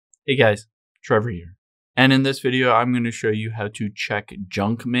Hey guys, Trevor here. And in this video, I'm going to show you how to check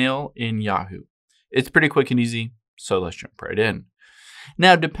junk mail in Yahoo. It's pretty quick and easy, so let's jump right in.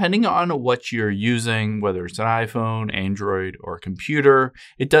 Now, depending on what you're using, whether it's an iPhone, Android, or computer,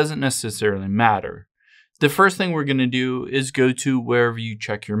 it doesn't necessarily matter. The first thing we're going to do is go to wherever you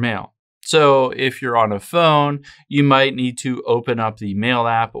check your mail. So if you're on a phone, you might need to open up the Mail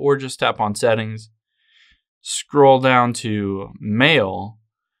app or just tap on Settings, scroll down to Mail,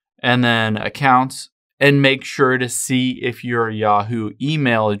 and then Accounts, and make sure to see if your Yahoo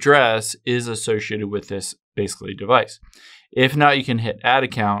email address is associated with this basically device. If not, you can hit Add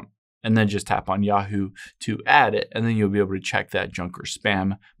Account and then just tap on Yahoo to add it, and then you'll be able to check that junk or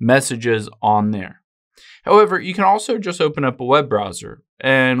spam messages on there. However, you can also just open up a web browser,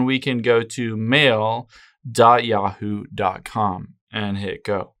 and we can go to mail.yahoo.com and hit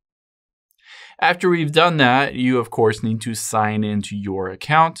go. After we've done that, you of course need to sign into your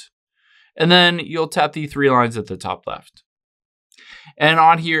account, and then you'll tap the three lines at the top left. And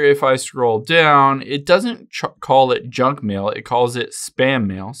on here, if I scroll down, it doesn't call it junk mail, it calls it spam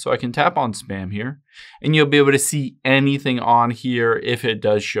mail. So I can tap on spam here, and you'll be able to see anything on here. If it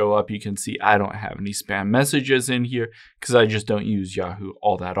does show up, you can see I don't have any spam messages in here because I just don't use Yahoo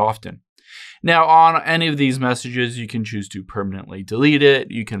all that often. Now, on any of these messages, you can choose to permanently delete it,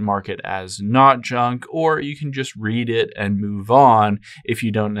 you can mark it as not junk, or you can just read it and move on if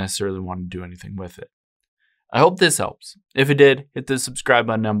you don't necessarily want to do anything with it. I hope this helps. If it did, hit the subscribe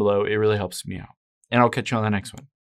button down below. It really helps me out. And I'll catch you on the next one.